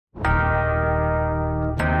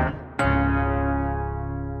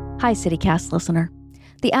Hi, CityCast listener.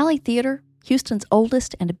 The Alley Theater, Houston's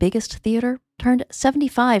oldest and biggest theater, turned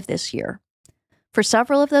 75 this year. For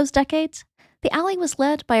several of those decades, the Alley was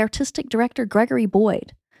led by artistic director Gregory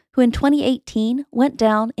Boyd, who in 2018 went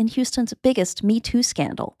down in Houston's biggest Me Too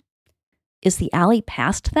scandal. Is the Alley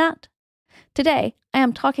past that? Today, I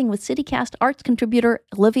am talking with CityCast arts contributor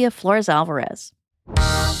Olivia Flores-Alvarez.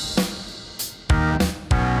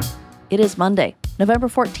 It is Monday, November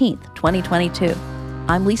 14th, 2022.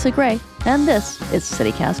 I'm Lisa Gray, and this is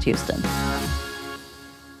CityCast Houston.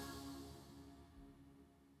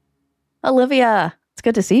 Olivia, it's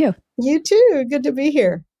good to see you. You too. Good to be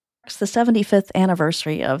here. It's the 75th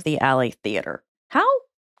anniversary of the Alley Theater. How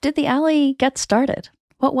did the Alley get started?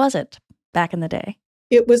 What was it back in the day?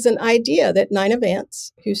 It was an idea that Nina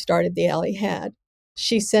Vance, who started the Alley, had.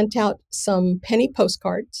 She sent out some penny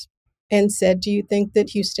postcards and said, do you think that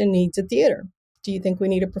Houston needs a theater? Do you think we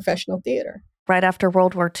need a professional theater? Right after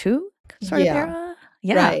World War II sort of Yeah. era?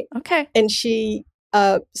 Yeah. Right. Okay. And she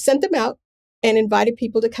sent them out and invited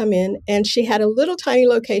people to come in. And she had a little tiny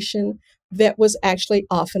location that was actually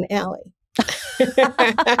off an alley.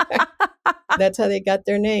 That's how they got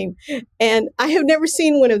their name. And I have never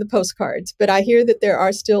seen one of the postcards, but I hear that there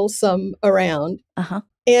are still some around. Uh-huh.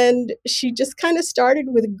 And she just kind of started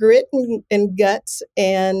with grit and guts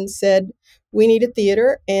and said, we need a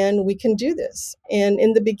theater and we can do this. And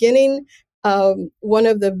in the beginning, one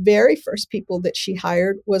of the very first people that she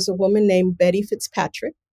hired was a woman named Betty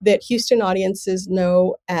Fitzpatrick, that Houston audiences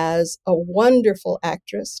know as a wonderful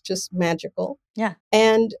actress, just magical. Yeah.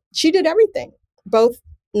 And she did everything. Both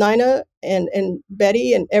Nina and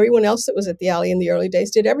Betty and everyone else that was at the Alley in the early days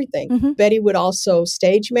did everything. Mm-hmm. Betty would also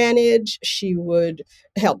stage manage. She would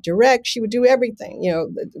help direct. She would do everything,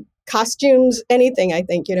 the costumes, anything, I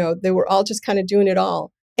think, they were all just kind of doing it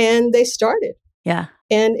all. And they started. Yeah.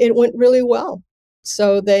 And it went really well.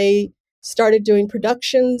 So they started doing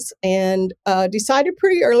productions and decided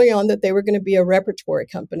pretty early on that they were going to be a repertory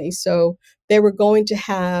company. So they were going to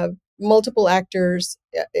have multiple actors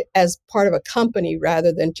as part of a company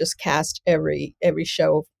rather than just cast every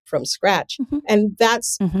show from scratch. Mm-hmm. And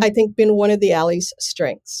that's, I think, been one of the Alley's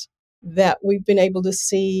strengths, that we've been able to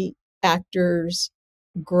see actors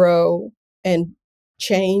grow and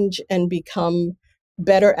change and become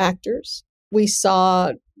better actors. We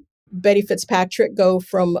saw Betty Fitzpatrick go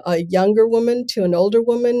from a younger woman to an older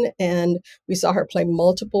woman, and we saw her play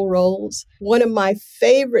multiple roles. One of my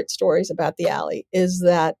favorite stories about the Alley is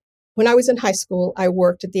that when I was in high school, I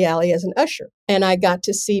worked at the Alley as an usher, and I got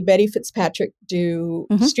to see Betty Fitzpatrick do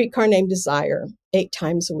Streetcar Named Desire 8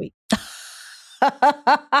 times a week.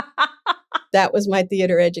 That was my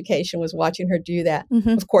theater education, was watching her do that.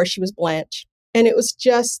 Of course, she was Blanche. And it was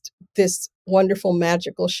just this wonderful,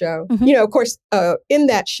 magical show. Of course, in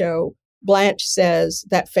that show, Blanche says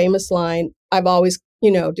that famous line, I've always,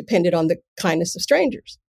 depended on the kindness of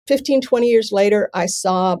strangers. 15, 20 years later, I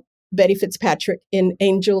saw Betty Fitzpatrick in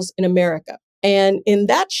Angels in America. And in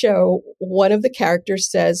that show, one of the characters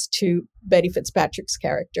says to Betty Fitzpatrick's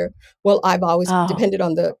character, well, I've always depended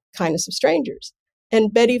on the kindness of strangers.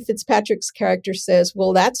 And Betty Fitzpatrick's character says,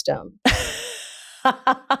 well, that's dumb.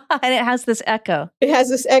 And it has this echo. It has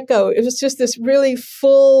this echo. It was just this really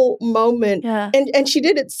full moment. Yeah. And she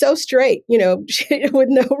did it so straight, with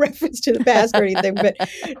no reference to the past or anything, but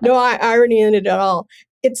no irony in it at all.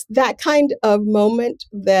 It's that kind of moment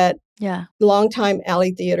that longtime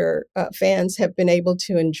Alley Theater fans have been able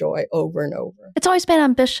to enjoy over and over. It's always been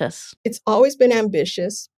ambitious. It's always been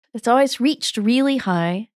ambitious. It's always reached really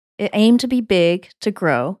high. It aimed to be big, to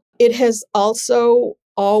grow. It has also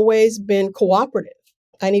always been cooperative.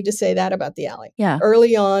 I need to say that about the Alley. Yeah.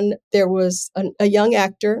 Early on, there was a young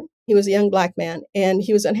actor. He was a young Black man, and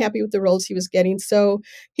he was unhappy with the roles he was getting. So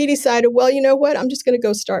he decided, well, you know what? I'm just going to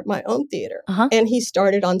go start my own theater. And he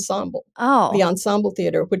started Ensemble, the Ensemble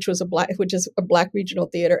Theater, which is a Black regional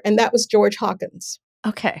theater. And that was George Hawkins.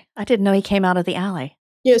 Okay. I didn't know he came out of the Alley.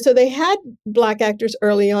 So they had Black actors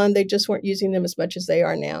early on. They just weren't using them as much as they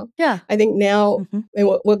are now. Yeah. I think now,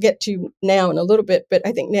 and we'll get to now in a little bit, but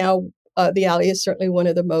I think now the Alley is certainly one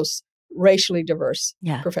of the most racially diverse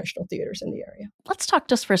professional theaters in the area. Let's talk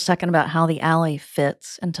just for a second about how the Alley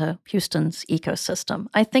fits into Houston's ecosystem.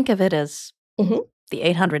 I think of it as the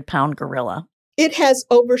 800-pound gorilla. It has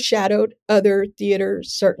overshadowed other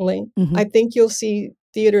theaters, certainly. I think you'll see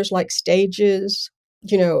theaters like Stages,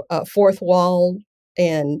 Fourth Wall,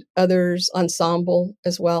 and others, Ensemble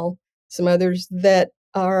as well, some others that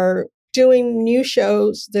are doing new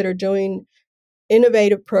shows, that are doing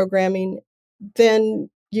innovative programming. Then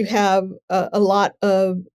you have a lot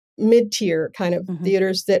of mid-tier kind of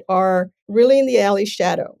theaters that are really in the Alley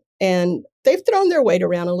shadow. And they've thrown their weight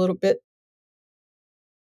around a little bit.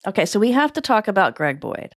 Okay, so we have to talk about Greg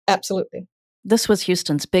Boyd. Absolutely. This was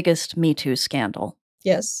Houston's biggest Me Too scandal.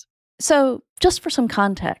 Yes. So, just for some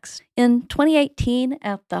context, in 2018,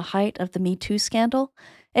 at the height of the Me Too scandal,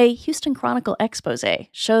 a Houston Chronicle expose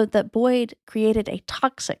showed that Boyd created a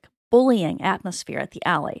toxic, bullying atmosphere at the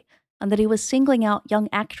Alley, and that he was singling out young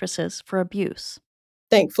actresses for abuse.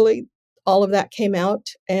 Thankfully, all of that came out,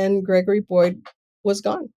 and Gregory Boyd was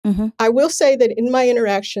gone. Mm-hmm. I will say that in my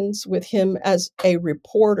interactions with him as a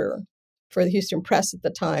reporter for the Houston Press at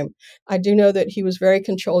the time, I do know that he was very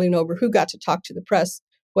controlling over who got to talk to the press,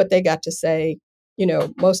 what they got to say.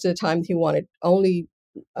 Most of the time he wanted only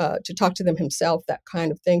to talk to them himself, that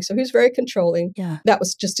kind of thing. So he was very controlling. Yeah. That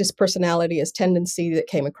was just his personality, his tendency that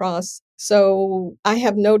came across. So I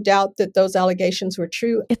have no doubt that those allegations were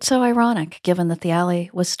true. It's so ironic, given that the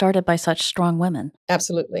Alley was started by such strong women.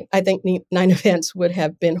 Absolutely. I think Nina Vance would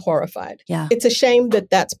have been horrified. Yeah. It's a shame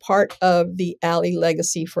that that's part of the Alley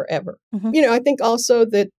legacy forever. Mm-hmm. I think also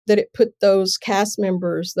that it put those cast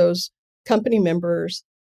members, those company members,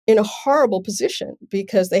 in a horrible position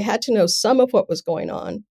because they had to know some of what was going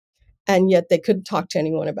on, and yet they couldn't talk to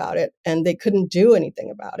anyone about it, and they couldn't do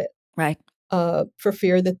anything about it. Right. For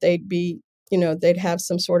fear that they'd have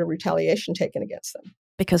some sort of retaliation taken against them.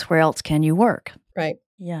 Because where else can you work? Right.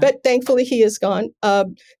 Yeah. But thankfully he is gone.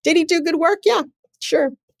 Did he do good work? Yeah, sure.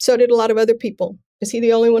 So did a lot of other people. Is he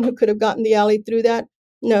the only one who could have gotten the Alley through that?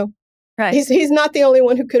 No. Right. He's not the only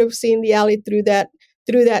one who could have seen the Alley through that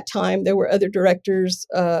time. There were other directors,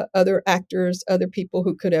 other actors, other people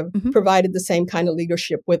who could have provided the same kind of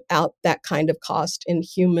leadership without that kind of cost in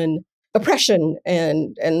human oppression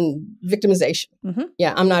and victimization. Mm-hmm.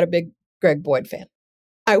 Yeah, I'm not a big Greg Boyd fan.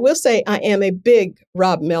 I will say I am a big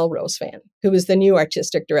Rob Melrose fan, who is the new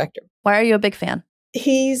artistic director. Why are you a big fan?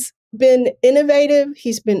 He's been innovative.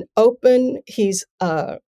 He's been open. He's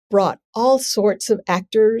brought all sorts of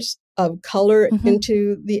actors of color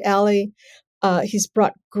into the Alley. He's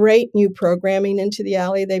brought great new programming into the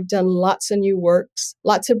Alley. They've done lots of new works,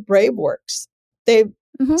 lots of brave works. They've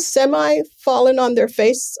semi-fallen on their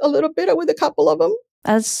face a little bit with a couple of them.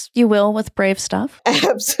 As you will with brave stuff.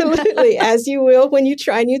 Absolutely. As you will when you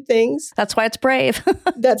try new things. That's why it's brave.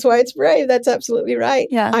 That's why it's brave. That's absolutely right.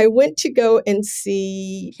 Yeah. I went to go and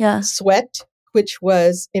see Sweat, which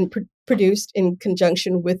was produced in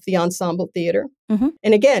conjunction with the Ensemble Theater. Mm-hmm.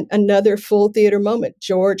 And again, another full theater moment.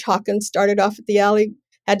 George Hawkins started off at the Alley,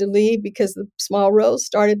 had to leave because the Small Rose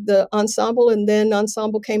started the Ensemble, and then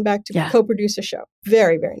Ensemble came back to co-produce a show.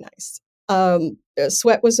 Very, very nice.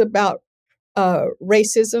 Sweat was about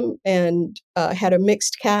racism and had a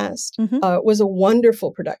mixed cast. Was a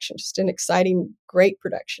wonderful production, just an exciting, great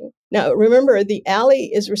production. Now, remember, the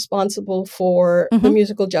Alley is responsible for the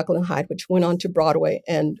musical Jekyll and Hyde, which went on to Broadway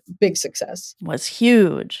and big success. Was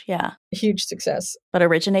huge, yeah. Huge success. But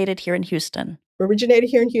originated here in Houston.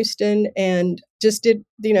 And just did,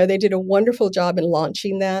 they did a wonderful job in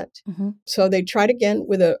launching that. So they tried again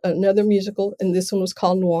with another musical, and this one was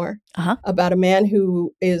called Noir, about a man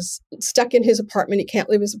who is stuck in his apartment. He can't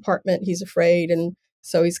leave his apartment. He's afraid. And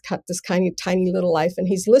so he's got this kind of tiny little life, and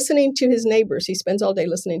he's listening to his neighbors. He spends all day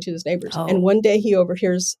listening to his neighbors. Oh. And one day he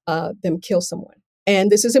overhears them kill someone. And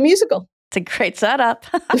this is a musical. It's a great setup.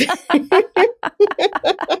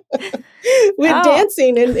 With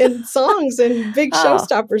dancing and songs and big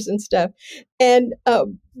showstoppers and stuff. And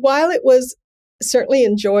while it was certainly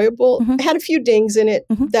enjoyable, it had a few dings in it.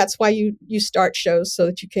 That's why you start shows, so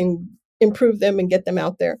that you can improve them and get them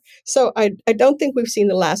out there. So I don't think we've seen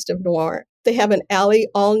the last of Noir. They have an Alley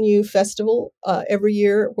all-new festival every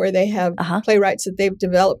year where they have playwrights that they've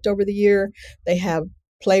developed over the year. They have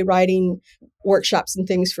playwriting workshops and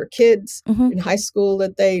things for kids in high school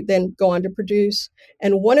that they then go on to produce.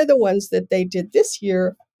 And one of the ones that they did this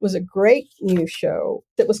year was a great new show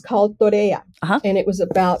that was called Torea. And it was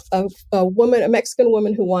about a woman, a Mexican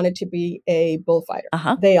woman who wanted to be a bullfighter.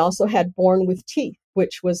 They also had Born with Teeth,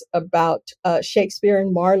 which was about Shakespeare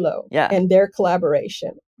and Marlowe and their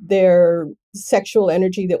collaboration, their sexual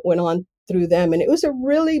energy that went on through them. And it was a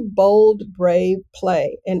really bold, brave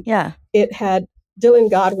play. And it had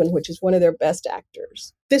Dylan Godwin, which is one of their best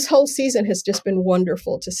actors. This whole season has just been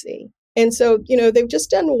wonderful to see. And so, they've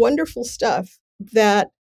just done wonderful stuff that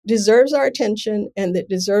deserves our attention and that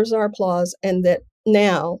deserves our applause and that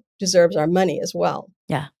now deserves our money as well.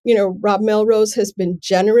 Yeah. Rob Melrose has been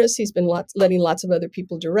generous. He's been letting lots of other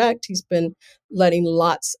people direct. He's been letting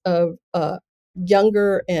lots of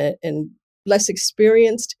younger and less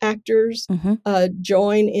experienced actors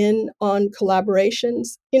join in on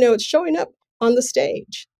collaborations. It's showing up on the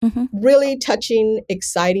stage. Really touching,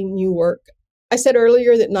 exciting new work. I said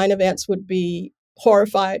earlier that Nina Vance would be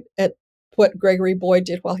horrified at what Gregory Boyd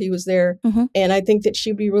did while he was there. Mm-hmm. And I think that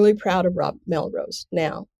she'd be really proud of Rob Melrose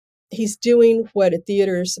now. He's doing what a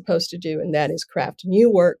theater is supposed to do, and that is craft new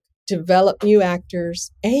work, develop new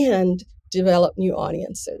actors, and develop new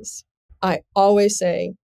audiences. I always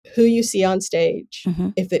say, who you see on stage,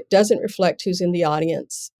 if it doesn't reflect who's in the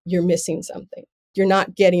audience, you're missing something. You're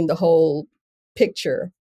not getting the whole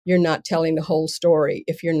picture. You're not telling the whole story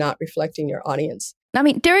if you're not reflecting your audience. I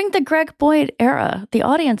mean, during the Greg Boyd era, the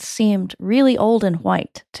audience seemed really old and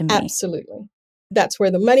white to me. Absolutely. That's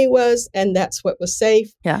where the money was, and that's what was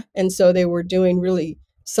safe. Yeah. And so they were doing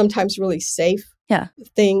sometimes really safe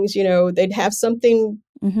things. You know, they'd have something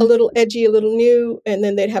a little edgy, a little new, and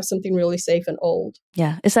then they'd have something really safe and old.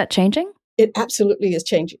 Yeah. Is that changing? It absolutely is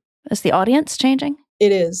changing. Is the audience changing?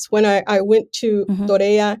 It is. When I went to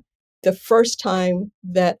Torea, the first time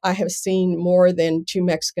that I have seen more than 2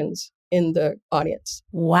 Mexicans in the audience.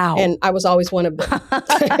 Wow. And I was always one of them.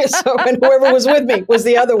 So, and whoever was with me was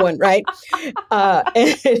the other one, right?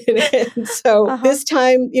 And so this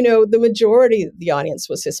time, you know, the majority of the audience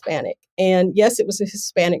was Hispanic. And yes, it was a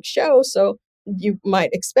Hispanic show, so you might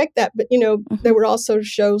expect that. But, you know, there were also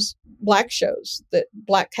Black shows, that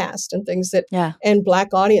Black cast and things that, and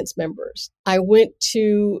Black audience members. I went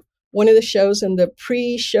to one of the shows and the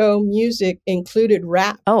pre-show music included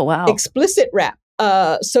rap. Oh, wow. Explicit rap.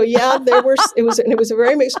 So yeah, it was a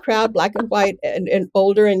very mixed crowd, Black and white and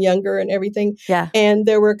older and younger and everything. Yeah. And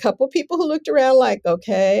there were a couple of people who looked around like,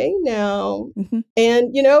 okay, now,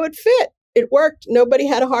 and you know, it fit. It worked. Nobody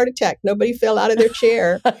had a heart attack. Nobody fell out of their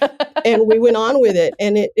chair. And we went on with it,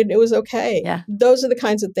 and it was okay. Yeah. Those are the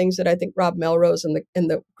kinds of things that I think Rob Melrose and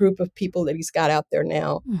the group of people that he's got out there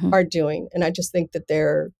now are doing. And I just think that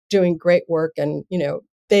they're doing great work, and, you know,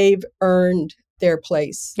 they've earned their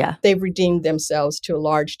place. Yeah. They've redeemed themselves to a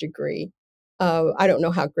large degree. I don't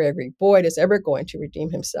know how Gregory Boyd is ever going to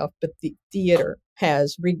redeem himself, but the theater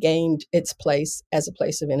has regained its place as a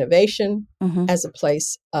place of innovation, as a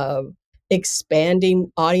place of expanding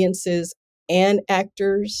audiences and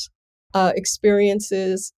actors'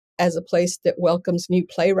 experiences, as a place that welcomes new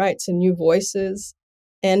playwrights and new voices,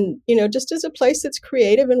 and, you know, just as a place that's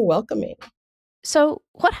creative and welcoming. So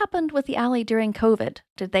what happened with the Alley during COVID?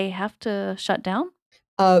 Did they have to shut down?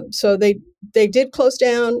 So they did close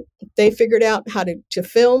down. They figured out how to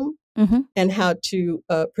film and how to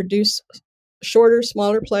produce shorter,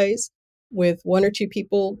 smaller plays with 1 or 2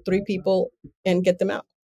 people, 3 people, and get them out.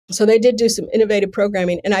 So they did do some innovative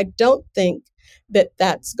programming. And I don't think that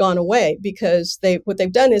that's gone away, because what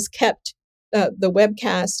they've done is kept the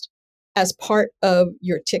webcast as part of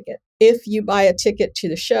your ticket. If you buy a ticket to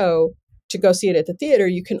the show to go see it at the theater,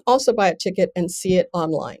 you can also buy a ticket and see it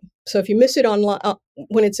online. So if you miss it online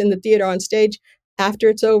when it's in the theater on stage, after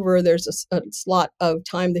it's over, there's a slot of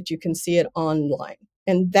time that you can see it online.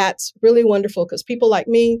 And that's really wonderful, because people like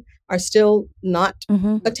me are still not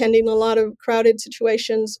attending a lot of crowded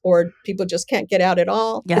situations, or people just can't get out at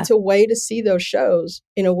all. Yeah. It's a way to see those shows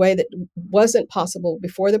in a way that wasn't possible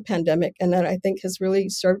before the pandemic, and that I think has really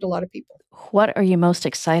served a lot of people. What are you most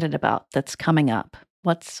excited about that's coming up?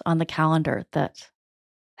 What's on the calendar that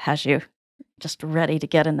has you just ready to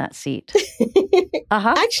get in that seat?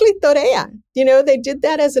 Actually, Torea. You know, they did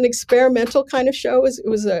that as an experimental kind of show. It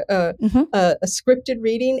was a scripted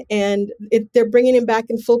reading, and they're bringing him back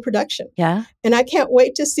in full production. Yeah. And I can't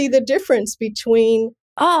wait to see the difference between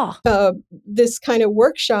this kind of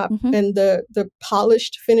workshop and the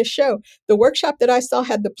polished, finished show. The workshop that I saw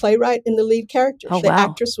had the playwright in the lead character. Oh, the wow.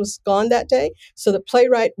 actress was gone that day, so the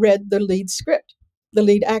playwright read the lead script, the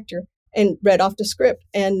lead actor, and read off the script.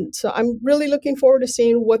 And so I'm really looking forward to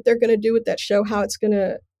seeing what they're going to do with that show, how it's going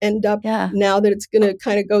to end up now that it's going to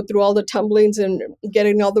kind of go through all the tumblings and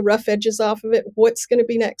getting all the rough edges off of it. What's going to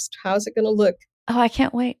be next? How's it going to look? Oh, I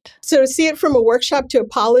can't wait. So to see it from a workshop to a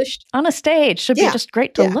polished on a stage should be just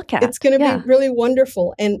great to look at. It's going to be really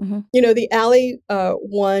wonderful. And, you know, the Alley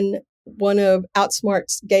won one of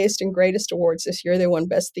Outsmart's Gayest and Greatest awards this year. They won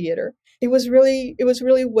Best Theater. It was really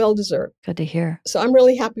well deserved. Good to hear. So I'm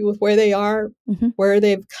really happy with where they are, where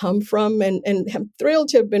they've come from, and I'm thrilled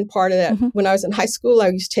to have been part of that. When I was in high school, I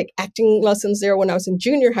used to take acting lessons there when I was in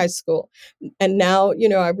junior high school. And now, you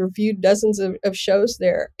know, I've reviewed dozens of shows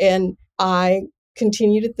there. And I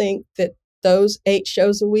continue to think that those 8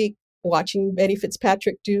 shows a week, watching Betty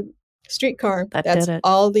Fitzpatrick do Streetcar, that's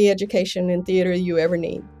all the education in theater you ever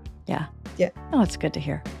need. Yeah. Yeah. Oh, it's good to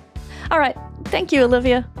hear. All right. Thank you,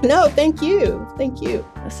 Olivia. No, thank you. Thank you.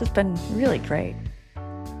 This has been really great.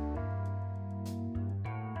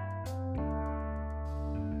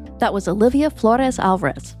 That was Olivia Flores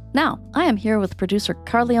Alvarez. Now, I am here with producer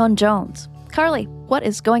Carleon Jones. Carly, what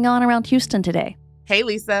is going on around Houston today? Hey,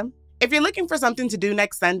 Lisa. If you're looking for something to do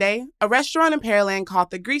next Sunday, a restaurant in Pearland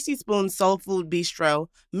called the Greasy Spoon Soul Food Bistro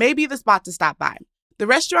may be the spot to stop by. The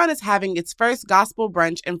restaurant is having its first gospel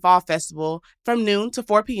brunch and fall festival from noon to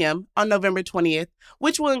 4 p.m. on November 20th,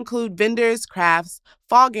 which will include vendors, crafts,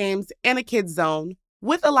 fall games, and a kids zone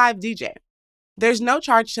with a live DJ. There's no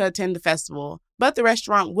charge to attend the festival, but the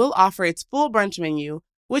restaurant will offer its full brunch menu,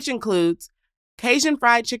 which includes Cajun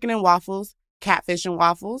fried chicken and waffles, catfish and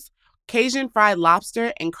waffles, Cajun fried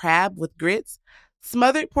lobster and crab with grits,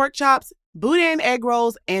 smothered pork chops, boudin egg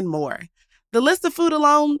rolls, and more. The list of food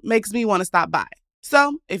alone makes me want to stop by.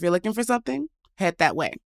 So, if you're looking for something, head that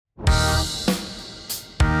way.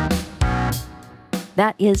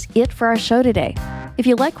 That is it for our show today. If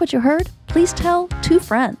you like what you heard, please tell 2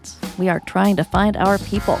 friends. We are trying to find our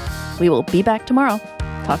people. We will be back tomorrow.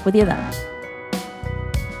 Talk with you then.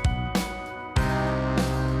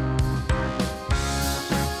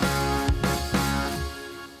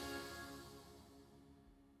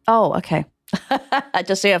 Oh, okay.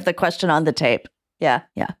 Just so you have the question on the tape. Yeah.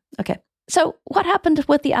 Okay. So what happened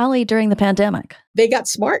with the Alley during the pandemic? They got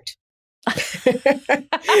smart.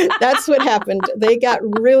 That's what happened. They got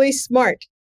really smart.